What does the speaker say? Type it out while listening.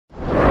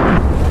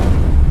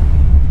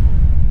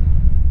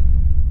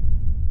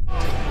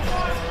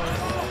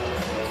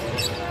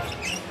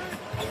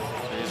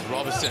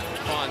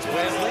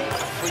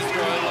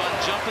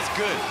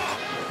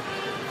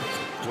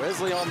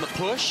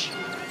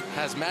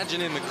Has Magin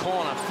in the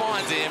corner,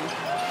 finds him.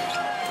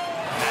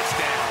 That's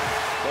down.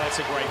 Well, that's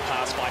a great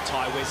pass by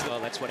Tai Wesley. Well,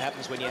 that's what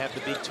happens when you have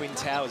the big twin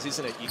towers,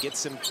 isn't it? You get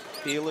some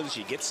feelers,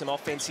 you get some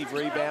offensive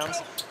rebounds,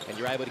 and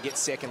you're able to get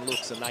second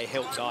looks, and they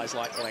help guys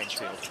like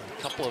Blanchfield.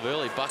 A couple of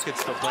early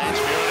buckets for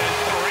Blanchfield and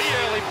 3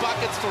 early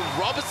buckets for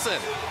Robertson.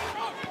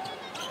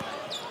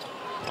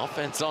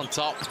 Offense on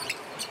top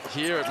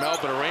here at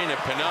Melbourne Arena.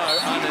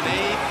 Pinot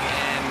underneath,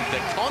 and the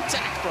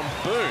contact from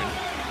Boone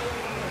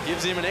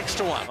gives him an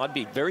extra one. I'd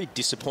be very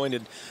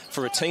disappointed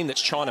for a team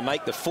that's trying to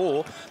make the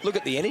 4. Look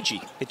at the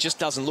energy. It just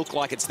doesn't look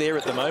like it's there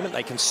at the moment.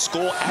 They can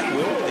score at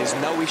will. There's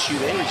no issue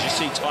there. As you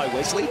see, Tai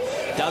Wesley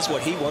does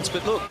what he wants,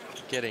 but look.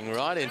 Getting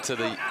right into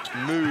the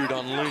mood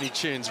on Looney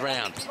Tunes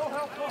round.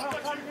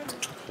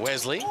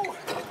 Wesley,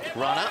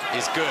 runner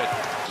is good.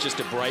 Just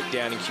a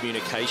breakdown in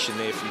communication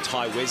there from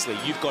Tai Wesley.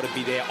 You've got to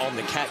be there on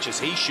the catch as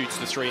he shoots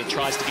the 3 and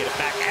tries to get it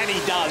back, and he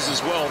does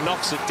as well,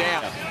 knocks it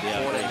down.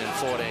 Yeah, 14 and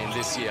 14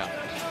 this year.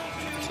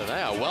 So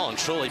they are well and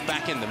truly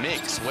back in the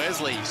mix.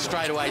 Wesley,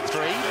 straight away 3,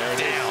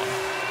 down.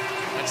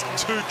 That's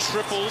 2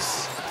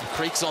 triples.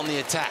 Creek's on the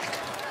attack.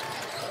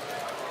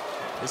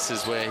 This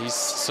is where he's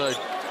so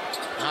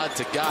hard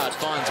to guard.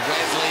 Finds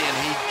Wesley and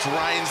he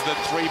drains the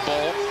 3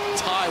 ball.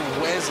 Tai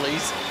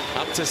Wesley's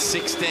up to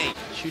 16.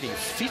 Shooting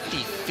 50,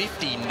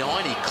 50,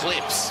 90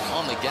 clips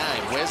on the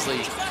game. Wesley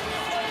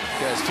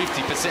goes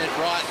 50%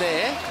 right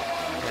there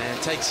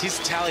and takes his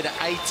tally to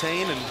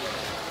 18 and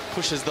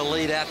pushes the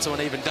lead out to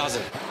an even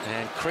dozen.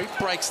 And Creek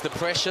breaks the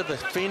pressure. The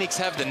Phoenix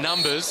have the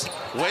numbers.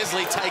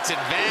 Wesley takes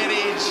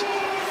advantage.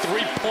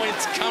 3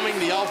 points coming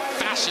the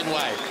old-fashioned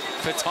way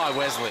for Tai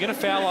Wesley. You're going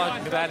to foul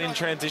like that in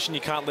transition.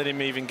 You can't let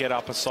him even get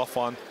up a soft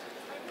one.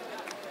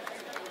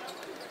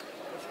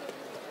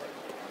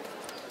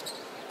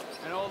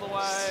 And all the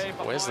way.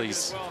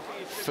 Wesley's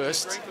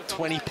first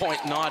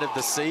 20-point night of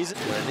the season.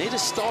 They need to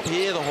stop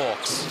here, the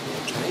Hawks.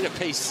 They need a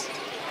piece.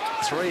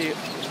 3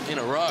 in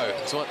a row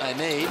is what they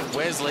need.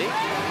 Wesley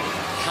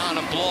can't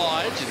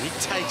oblige, and he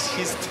takes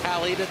his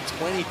tally to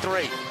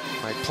 23.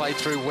 They play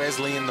through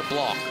Wesley in the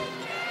block.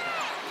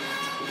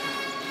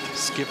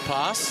 Skip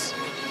pass.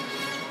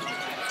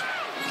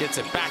 Gets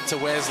it back to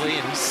Wesley,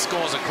 and he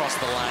scores across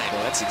the lane.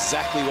 Well, that's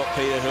exactly what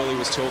Peter Hurley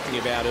was talking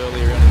about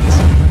earlier on in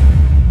this.